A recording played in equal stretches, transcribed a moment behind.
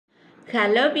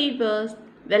Hello viewers,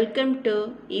 welcome to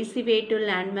Easy Way to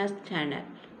Learn Math channel.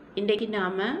 இன்றைக்கு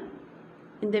நாம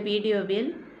இந்த வீடியோவில்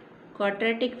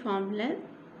quadratic formula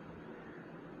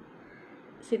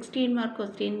 16 mark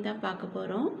question தான் பார்க்க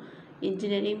போறோம்.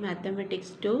 Engineering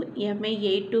Mathematics 2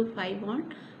 MA8251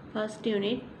 first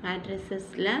unit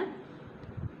matricesல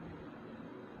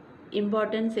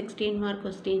important 16 mark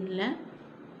questionல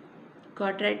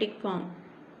quadratic form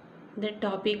இந்த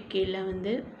டாபிக் கீழே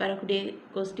வரக்கூடிய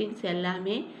கொஸ்டின்ஸ்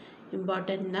எல்லாமே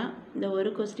இம்பார்ட்டன்ட் தான். இந்த ஒரு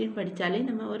கொஸ்டின் படித்தாலே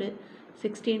நம்ம ஒரு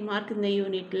 16 மார்க் இந்த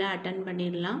யூனிட்டில் அட்டன்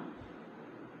பண்ணிடலாம்.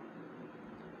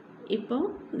 இப்போ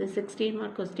இந்த 16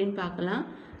 மார்க் கொஸ்டின் பார்க்கலாம்.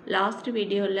 லாஸ்ட்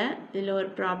வீடியோவில் இதில் ஒரு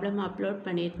ப்ராப்ளம் அப்லோட்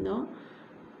பண்ணியிருந்தோம்.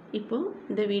 இப்போது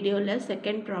இந்த வீடியோவில்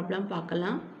செகண்ட் ப்ராப்ளம்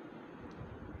பார்க்கலாம்.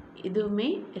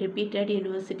 இதுவுமே ரிப்பீட்டட்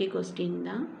யூனிவர்சிட்டி கொஸ்டின்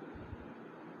தான்.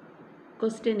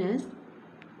 Question is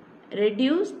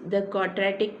reduce the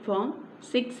quadratic form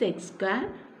 6x square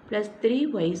plus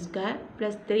 3y square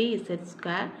plus 3z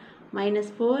square minus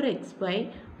 4xy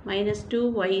minus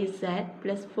 2yz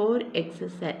plus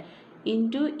 4xz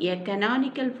into a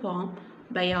canonical form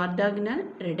by orthogonal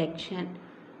reduction.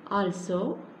 Also,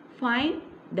 find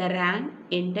the rank,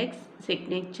 index,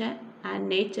 signature and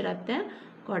nature of the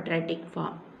quadratic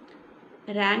form.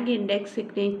 Rank, index,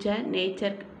 signature,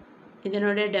 nature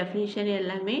இதனோட definition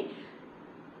எல்லாமே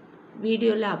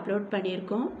வீடியோவில் upload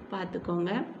பண்ணியிருக்கோம்,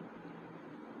 பார்த்துக்கோங்க.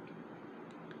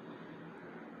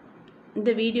 இந்த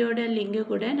வீடியோட லிங்கை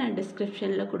கூட நான்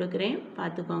டிஸ்கிரிப்ஷனில் கொடுக்குறேன்,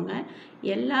 பார்த்துக்கோங்க.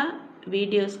 எல்லா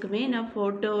வீடியோஸ்க்குமே நான்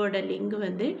ஃபோட்டோவோட லிங்க்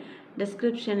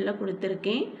டிஸ்கிரிப்ஷனில்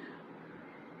கொடுத்துருக்கேன்.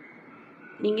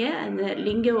 நீங்கள் அந்த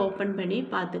லிங்கை ஓப்பன் பண்ணி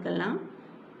பார்த்துக்கலாம்.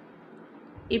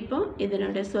 இப்போ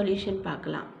இதனோட சொல்யூஷன்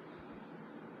பார்க்கலாம்.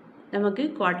 நமக்கு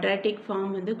குவாட்ராட்டிக்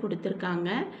ஃபார்ம் கொடுத்துருக்காங்க.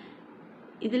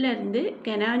 இதிலிருந்து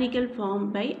canonical form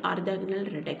by orthogonal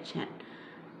reduction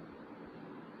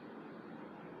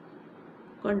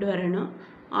கொண்டு வரணும்.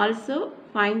 Also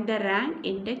find the rank,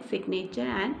 index, signature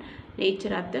and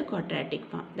nature of the quadratic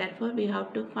form. Therefore we have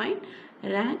to find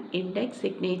rank, index,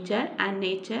 signature and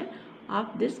nature of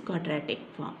this quadratic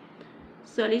form.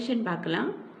 Solution பார்க்கலாம்.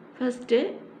 First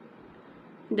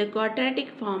இந்த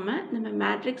quadratic form நம்ம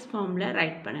matrix formல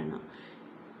write பண்ணணும்.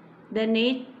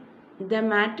 The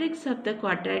matrix of the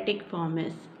quadratic form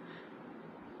is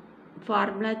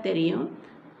formula தெரியும்.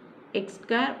 x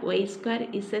square, y square,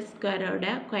 z square ஓட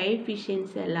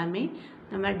coefficients எல்லாமே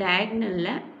நம்ம diagonalல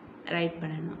write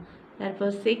பண்ணணும்.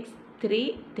 Therefore 6, 3,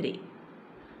 3.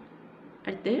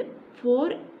 அடுத்து 4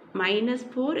 minus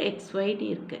 4xy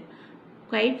இருக்கு.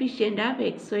 Coefficient of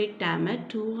xy term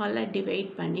 2 ஆல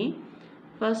divide பண்ணி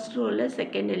first rowல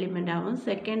second element ஆகும்,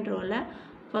 second rowல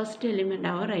first element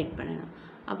ஆகும் write பண்ணணும்.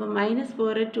 அப்போ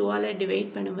 -4 2ஆல் டிவைட்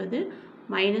பண்ணும்போது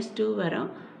 -2 வரும்.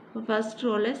 இப்போ first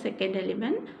ரோவில் second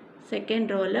element, second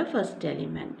ரோவில் first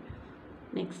element.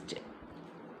 Next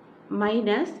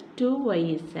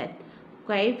 -2yz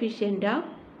coefficient of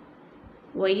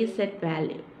yz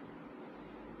value.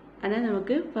 ஆனால்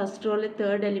நமக்கு first ரோவில்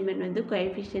third element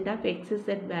coefficient of xz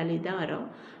value தான் வரும்.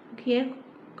 Here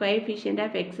coefficient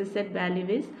of xz value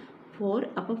is 4.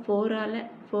 அப்போ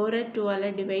 4 2ஆல்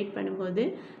டிவைட் பண்ணும்போது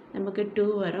நமக்கு 2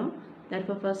 வரும்.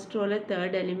 therefore first ரோவில்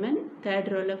third element, third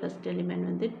ரோவில் first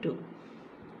element 2.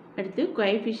 அடுத்து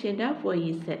coefficient of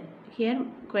yz. Here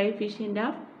coefficient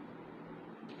of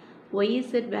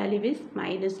yz value is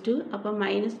 -2. அப்போ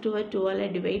 -2 2ஆல்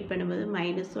டிவைட் பண்ணும்போது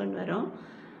 -1 வரும்.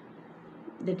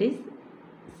 That is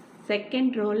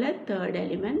second ரோவில் third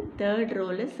element, third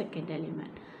ரோவில் second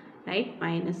element. Right,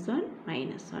 -1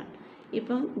 -1.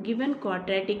 இப்போ given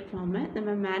quadratic ஃபார்மை நம்ம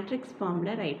மேட்ரிக்ஸ்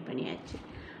ஃபார்மில் ரைட் பண்ணியாச்சு.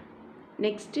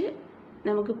 நெக்ஸ்ட்டு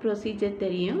நமக்கு ப்ரொசீஜர்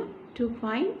தெரியும். To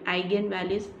find eigen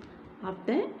values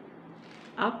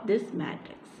of this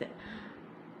matrix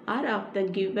R of the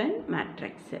given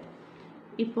matrix.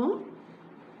 இப்போ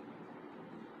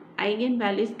ஐகன்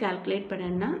வேல்யூஸ் கால்குலேட்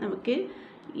பண்ணணும்னா நமக்கு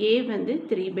A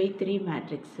 3/3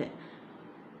 மேட்ரிக்ஸு.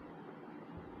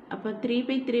 அப்போ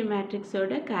 3/3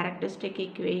 மேட்ரிக்ஸோட characteristic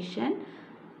equation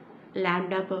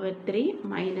lambda power 3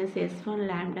 minus s1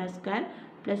 lambda square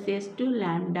plus s2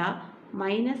 lambda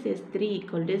minus s3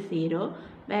 equal to 0,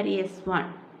 where s1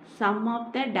 sum of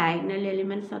the diagonal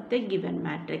elements of the given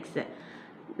matrix.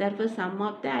 Therefore sum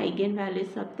of the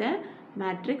eigenvalues of the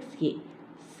matrix A,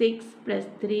 6 plus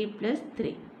 3 plus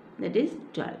 3, that is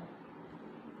 12.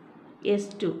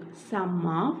 s2 sum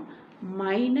of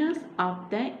minus of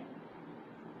the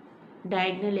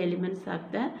diagonal elements of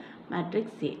the matrix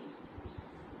A,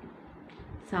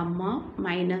 sum of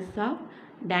minus of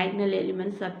diagonal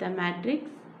elements of the matrix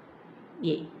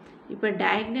A. இப்போ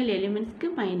diagonal elementsக்கு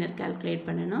minor calculate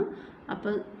பண்ணணும். அப்போ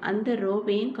அந்த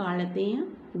ரோவையும் காலத்தையும்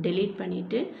delete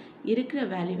பண்ணிட்டு இருக்கிற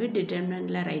வேல்யூவை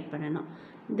டிட்டர்மினன்ட்ல right பண்ணணும்.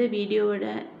 இந்த வீடியோவோட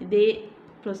இதே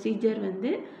ப்ரொசீஜர்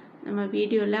வந்து நம்ம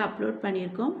வீடியோவில் அப்லோட்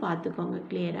பண்ணியிருக்கோம், பார்த்துக்கோங்க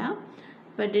கிளியராக.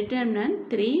 இப்போ டிட்டர்மினன்ட்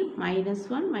 3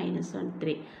 -1 -1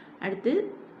 3. அடுத்து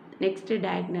next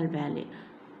diagonal value.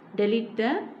 Delete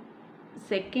the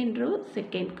second row,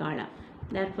 second column.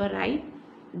 Therefore write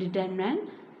determinant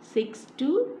 6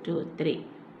 2 2 3.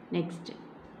 Next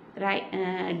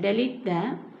delete the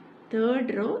third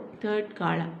row, third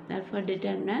column. Therefore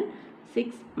determinant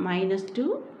 6 -2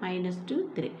 -2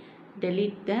 3.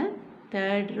 Delete the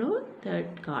third row, third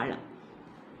column.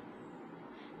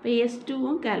 இப்போ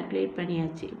S2வும் calculate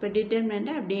பண்ணியாச்சு. இப்போ determinant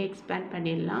அப்படியே expand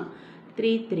பண்ணிடலாம்.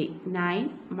 3 3 9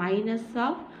 minus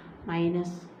of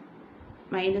minus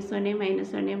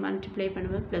 -1 multiply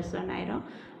பண்ணும்போது +1 ஆயிரும்.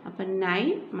 அப்போ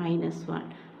 9 -1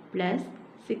 plus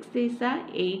 6 3s are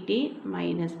 18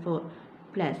 minus 4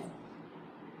 plus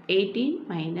 18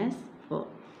 minus 4.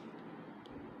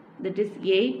 That is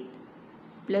 8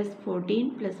 plus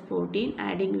 14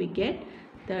 adding we get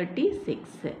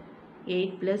 36.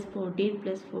 8 plus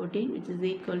 14 which is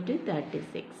equal to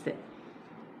 36.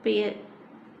 இப்போ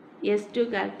S2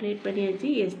 calculate பண்ணியாச்சு.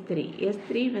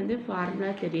 S3 வந்து ஃபார்முலா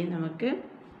தெரியும் நமக்கு,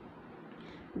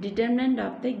 determinant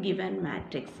of the given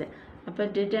matrix. அப்போ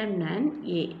determinant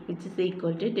A which is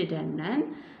equal to determinant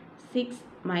 6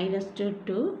 -2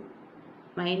 2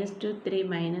 -2 3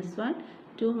 -1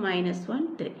 2 -1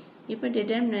 3. இப்போ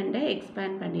determinant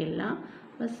expand பண்ணிடலாம்.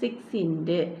 இப்போ 6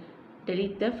 into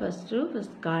delete the first row,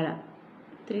 first column.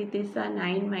 3 3s are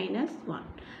 9 minus 1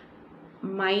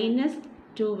 minus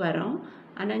 2 வரும்.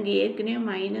 ஆனால் இங்கே ஏற்கனவே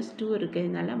 -2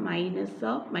 இருக்கிறதுனால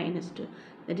 -2,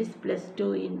 that is +2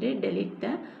 into delete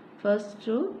the first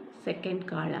row, second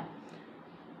column.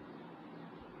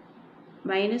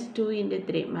 -2 into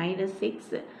 3 -6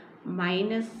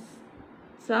 minus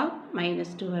of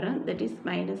 -2 வரும், that is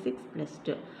 -6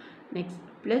 +2. Next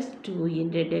 +2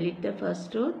 into delete the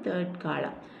first row, third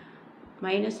column.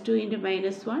 -2 into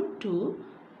 -1 2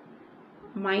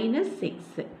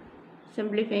 -6.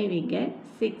 Simplify we get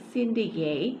 6 into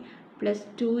 8 plus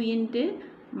 2 into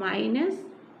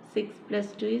 -6 plus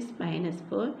 2 is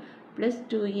 -4 plus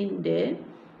 2 into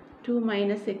 2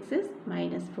 minus 6 is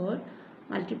 -4.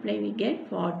 Multiply we get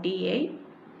 48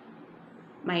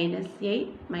 minus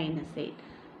 8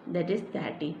 that is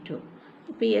 32.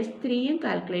 இப்போ S3யும்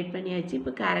calculate பண்ணியாச்சு.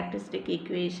 இப்போ characteristic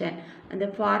equation அந்த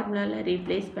ஃபார்முலாவில்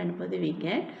replace பண்ணும்போது we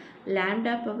get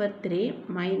lambda power 3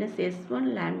 minus S1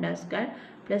 lambda square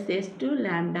plus S2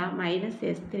 lambda minus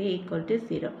S3 equal to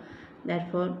 0.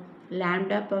 Therefore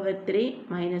lambda power 3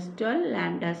 minus 12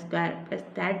 lambda square plus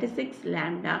 36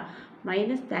 lambda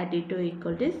minus 32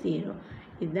 equal to 0.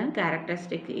 இதுதான்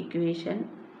characteristic equation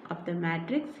of the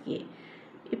matrix A.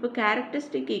 இப்போ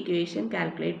characteristic equation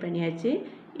calculate பண்ணியாச்சு.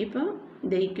 இப்போ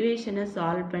இந்த equation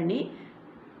solve பண்ணி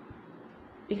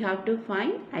we have to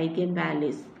find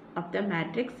eigenvalues of the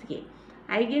matrix A.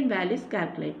 eigenvalues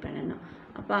calculate பண்ணணும்.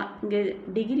 அப்போ இங்கே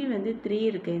degree வந்து 3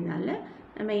 இருக்கிறதுனால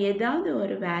நம்ம ஏதாவது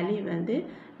ஒரு வேல்யூ வந்து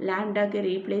லாம்டாக்கு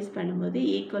ரீப்ளேஸ் பண்ணும்போது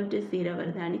ஈக்குவல் டு 0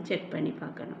 வருதான்னு செக் பண்ணி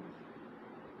பார்க்கணும்.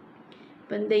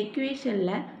 இப்போ இந்த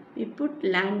இக்குவேஷனில் we put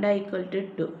lambda equal to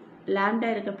 2. lambda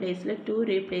இருக்க பிளேஸில் 2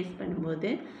 ரீப்ளேஸ் பண்ணும்போது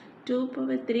 2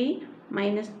 power 3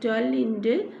 minus 12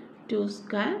 into 2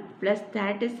 square plus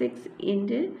 36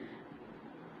 into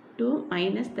 2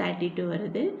 minus 32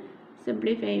 வருது.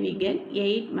 Simplify we get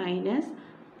 8 minus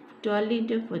 12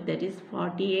 into 4 that is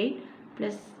 48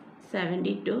 plus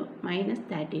 72 minus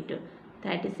 32.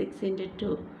 36 into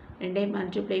 2 ரெண்டை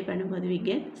multiply பண்ணும்போது we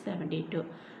get 72.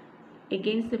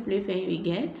 Again simplify we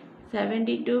get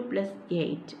 72 plus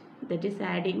 8 that is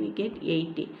adding we get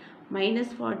 80 minus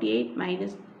 48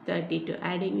 minus 32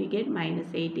 adding we get minus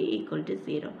 80 equal to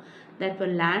 0.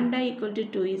 Therefore lambda equal to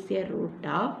 2 is a root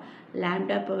of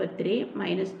lambda power 3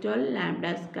 minus 12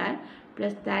 lambda square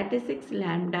plus 36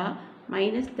 lambda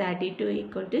minus 32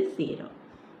 equal to 0.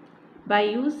 By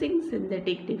using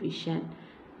synthetic division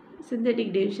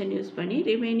use பண்ணி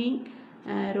remaining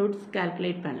roots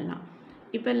calculate பண்ணலாம்.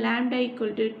 இப்போ lambda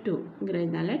equal to 2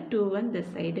 ங்கிறதுனால 2 இந்த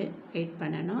side right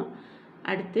பண்ணணும்.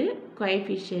 அடுத்து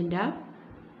coefficient of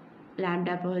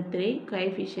lambda power 3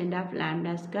 coefficient of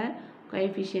lambda square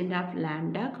coefficient of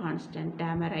lambda constant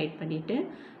term right பண்ணிட்டு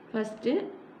first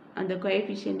அந்த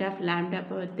coefficient of lambda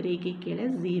power 3க்கு கீழே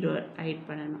 0 right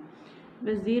பண்ணணும்.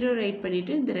 இப்போ 0 ரைட்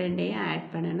பண்ணிவிட்டு இந்த ரெண்டையும் ஆட்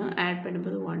பண்ணணும். ஆட்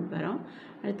பண்ணும்போது 1 வரும்.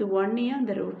 அடுத்து 1ஐயும்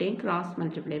அந்த ரூட்டையும் கிராஸ்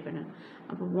மல்டிப்ளை பண்ணணும்.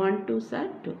 அப்போ 1 2s are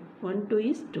 2 1 2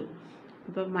 is 2.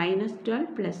 இப்போ minus 12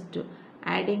 plus 2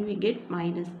 adding we get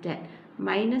minus 10.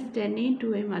 minus 10ஐயும்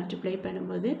 2ஐ மல்டிப்ளை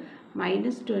பண்ணும்போது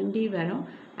minus 20 வரும்.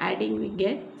 adding we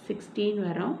get 16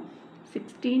 வரும்.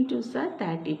 16 2s are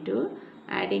 32.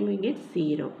 Adding we get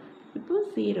 0. இப்போ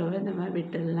 0 நம்ம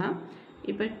விட்டுறலாம்.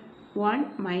 இப்போ 1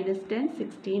 minus 10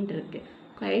 16 இருக்கு.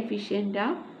 Coefficient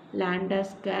of lambda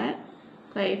square,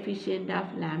 coefficient of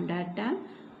lambda term,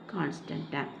 constant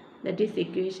term. That is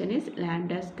equation is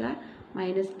lambda square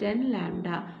minus 10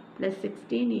 lambda plus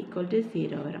 16 equal to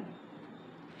 0 வரும்.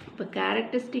 இப்போ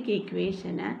characteristic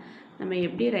equation நம்ம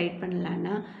எப்படி ரைட்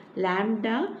பண்ணலாம்னா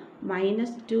lambda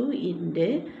minus 2 into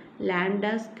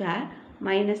lambda square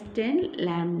minus 10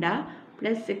 lambda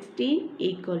plus 16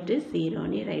 equal to 0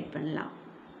 நீ right பண்ணலாம்.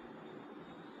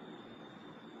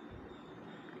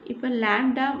 இப்போ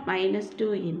lambda minus 2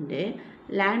 into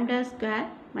lambda square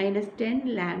minus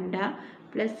 10 lambda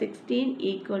plus 16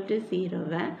 equal to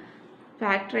 0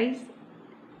 factorize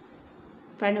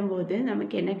பண்ணும்போது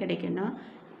நமக்கு என்ன கிடைக்கும்னா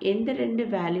எந்த ரெண்டு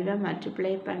வேல்யூவை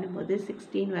மல்டிப்ளை பண்ணும்போது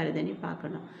 16 வருதுன்னு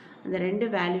பார்க்கணும். அந்த ரெண்டு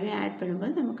வேல்யூவை ஆட்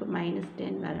பண்ணும்போது நமக்கு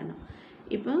 -10 வரணும்.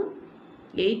 இப்போ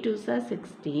 8 2s are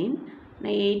 16.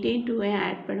 நான் 18 2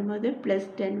 ஆட் பண்ணும்போது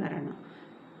 +10 வரணும்.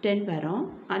 10 வரும்.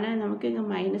 ஆனால் நமக்கு இங்கே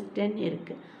 -10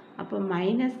 இருக்குது. அப்போ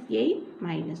 -8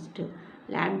 -2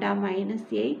 lambda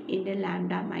 -8 into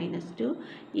lambda -2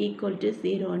 equal to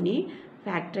 0 நீ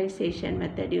factorization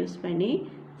method யூஸ் பண்ணி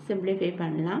simplify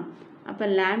பண்ணலாம். அப்போ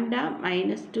lambda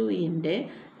 -2 into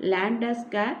lambda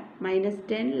square minus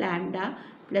 10 lambda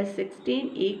plus 16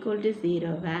 equal to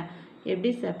 0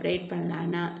 எப்படி செப்பரேட்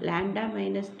பண்ணலான்னா lambda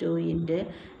 -2 into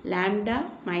lambda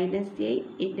 -8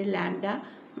 into lambda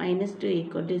 -2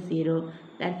 equal to 0.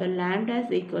 Therefore lambda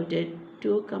is equal to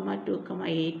 2, 2,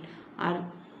 8 are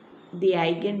the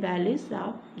eigenvalues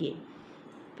of A.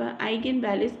 இப்போ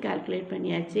eigenvalues calculate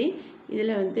பண்ணியாச்சு.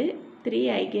 இதில் வந்து 3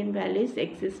 eigenvalues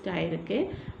exist ஆயிருக்கு.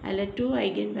 அதில் 2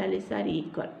 eigenvalues are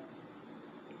equal.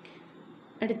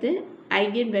 அடுத்து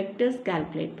eigenvectors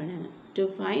calculate பண்ணணும். To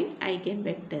find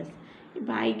eigenvectors.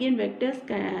 இப்போ eigenvectors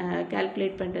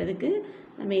calculate பண்ணுறதுக்கு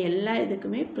நம்ம எல்லா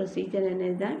இதுக்குமே ப்ரொசீஜர்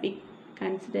என்னது தான் we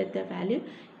consider the value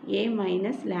A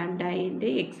minus lambda into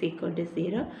x equal to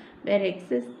 0 where x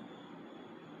is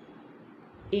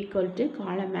equal to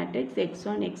column matrix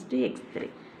x1 x2 x3.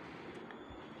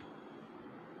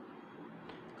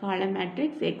 column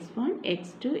matrix x1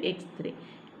 x2 x3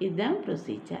 இதுதான்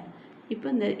procedure. இப்போ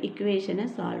இந்த equation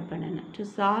சால்வ் பண்ணணும். To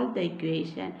solve the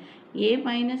equation A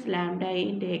minus lambda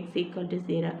into x equal to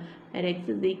 0 where x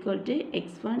is equal to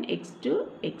x1 x2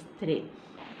 x3.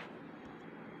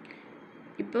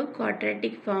 இப்போ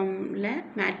quadratic formல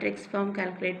matrix form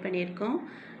calculate பண்ணியிருக்கோம்.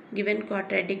 given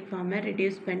quadratic formை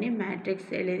reduce பண்ணி matrix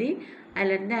எழுதி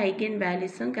அதிலிருந்து eigen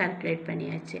valuesம் calculate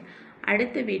பண்ணியாச்சு.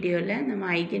 அடுத்த வீடியோவில்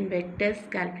நம்ம eigen vectors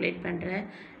calculate பண்ணுற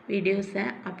வீடியோஸை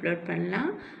அப்லோட்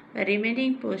பண்ணலாம்.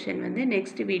 ரிமைனிங் போர்ஷன் வந்து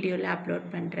நெக்ஸ்ட் வீடியோவில் அப்லோட்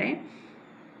பண்ணுறேன்.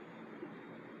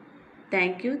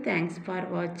 தேங்க்யூ. தேங்க்ஸ் ஃபார்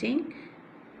வாட்சிங்.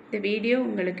 இந்த வீடியோ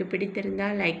உங்களுக்கு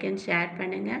பிடித்திருந்தால் லைக் அண்ட் ஷேர்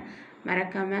பண்ணுங்கள்.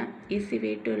 மறக்காமல் easy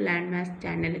way to learn maths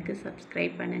சேனலுக்கு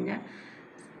சப்ஸ்கிரைப் பண்ணுங்கள்.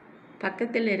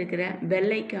 பக்கத்தில் இருக்கிற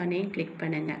பெல் ஐக்கானையும் கிளிக்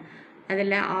பண்ணுங்கள்.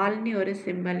 அதில் ஆல்னு ஒரு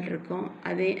சிம்பல் இருக்கும்.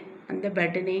 அந்த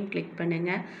பட்டனையும் கிளிக்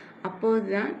பண்ணுங்கள். அப்போது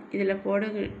தான் இதில்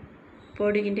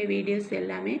போடுகின்ற வீடியோஸ்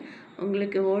எல்லாமே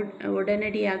உங்களுக்கு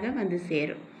உடனடியாக வந்து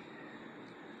சேரும்.